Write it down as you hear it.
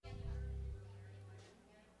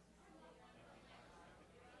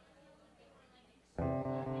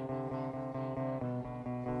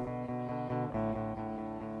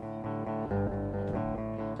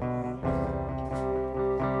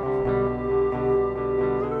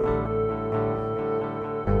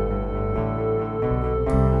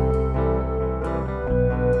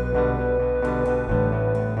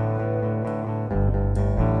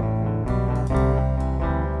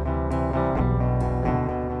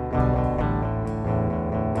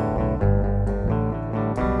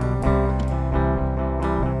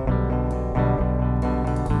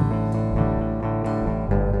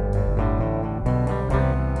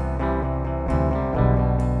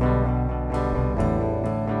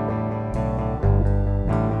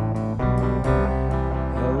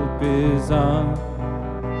is on,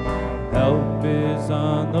 help is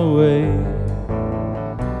on the way.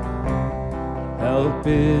 Help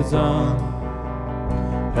is on,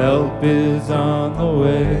 help is on the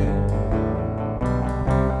way.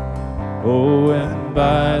 Oh, and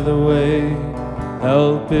by the way,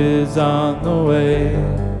 help is on the way.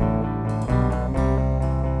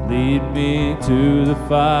 Lead me to the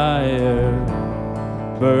fire,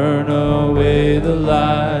 burn away the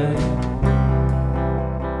light.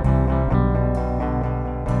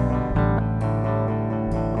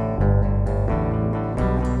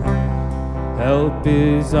 Help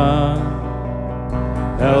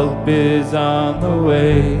is on the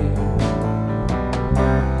way.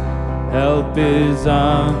 Help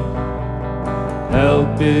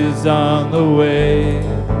is on the way.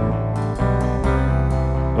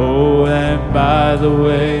 Oh, and by the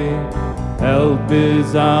way, help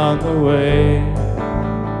is on the way.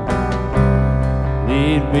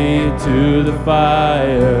 Lead me to the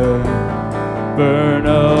fire, burn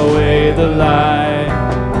away the light.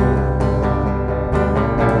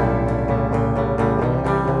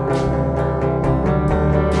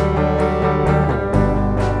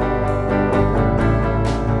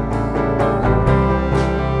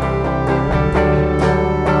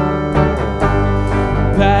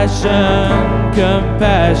 Compassion,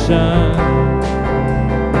 compassion,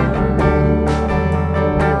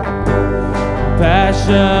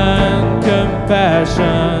 compassion,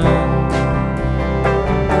 compassion,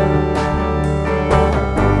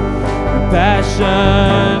 compassion,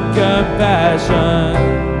 compassion,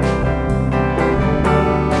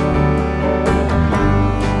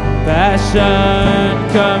 compassion,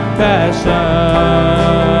 compassion.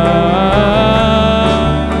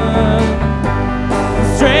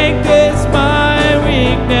 Strength is my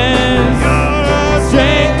weakness.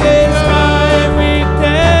 Strength is my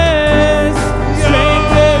weakness.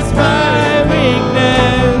 Strength is my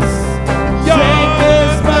weakness. Strength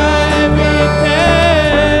is my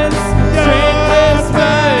weakness. Strength is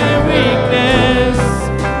my weakness.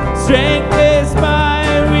 Strength is my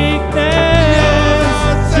weakness.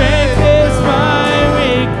 Strength is my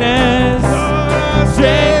weakness.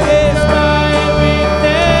 Strength is my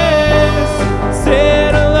weakness.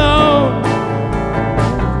 Sit alone,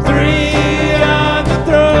 three on the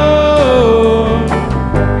throne.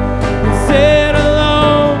 Sit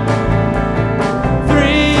alone,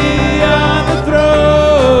 three on the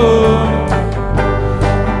throne.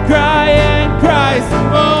 Cry and cry some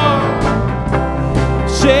more.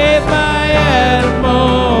 Shave my head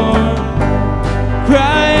more.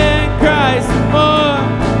 Cry and cry some more.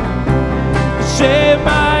 Shave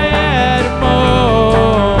my head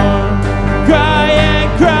more. Cry and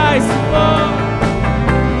cry some more.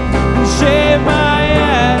 Shave my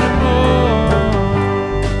head more.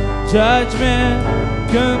 Judgment,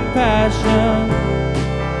 compassion.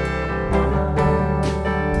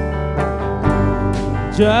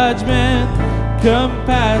 Judgment,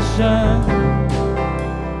 compassion.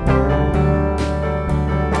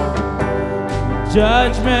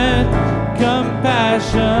 Judgment,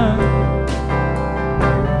 compassion.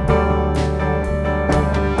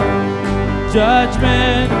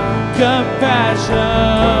 Judgment, compassion.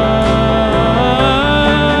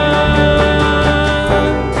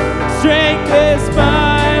 Strength is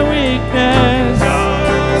my weakness.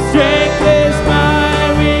 Strength is my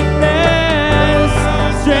weakness.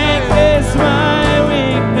 Strength is my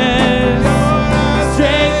weakness.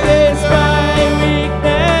 Strength is my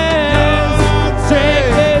weakness.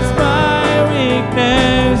 Strength is my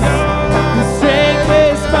weakness. Strength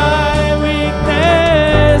is my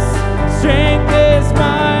weakness. Strength is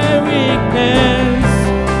my weakness.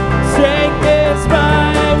 Strength is my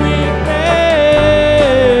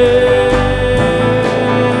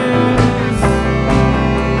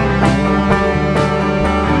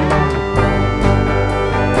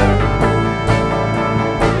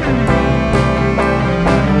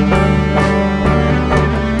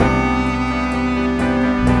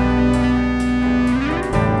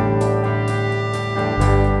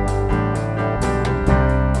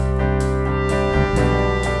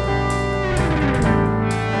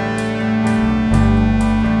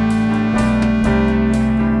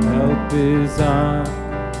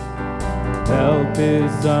help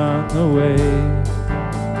is on the way.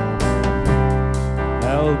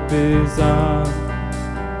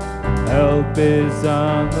 Help is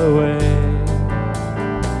on the way.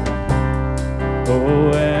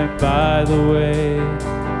 Oh, and by the way,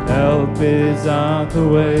 help is on the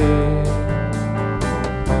way.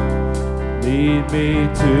 Lead me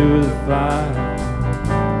to the fire,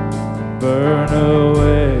 burn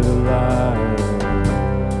away the light.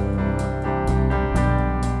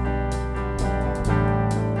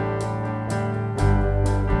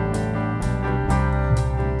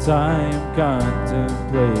 time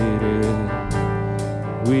contemplated.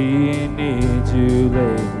 We need you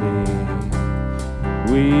lately.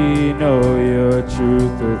 We know your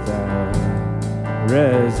truth without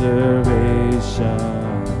reservation.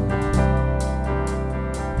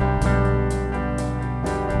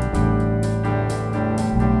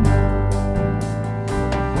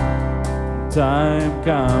 Time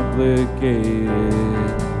complicated,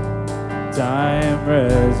 time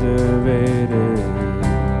reservated.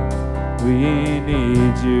 We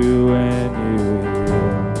need you when you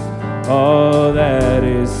heal all that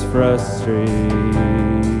is frustrated.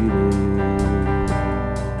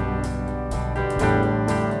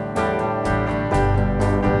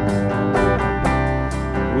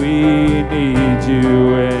 We need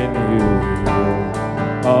you when you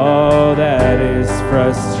heal all that is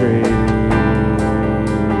frustrated.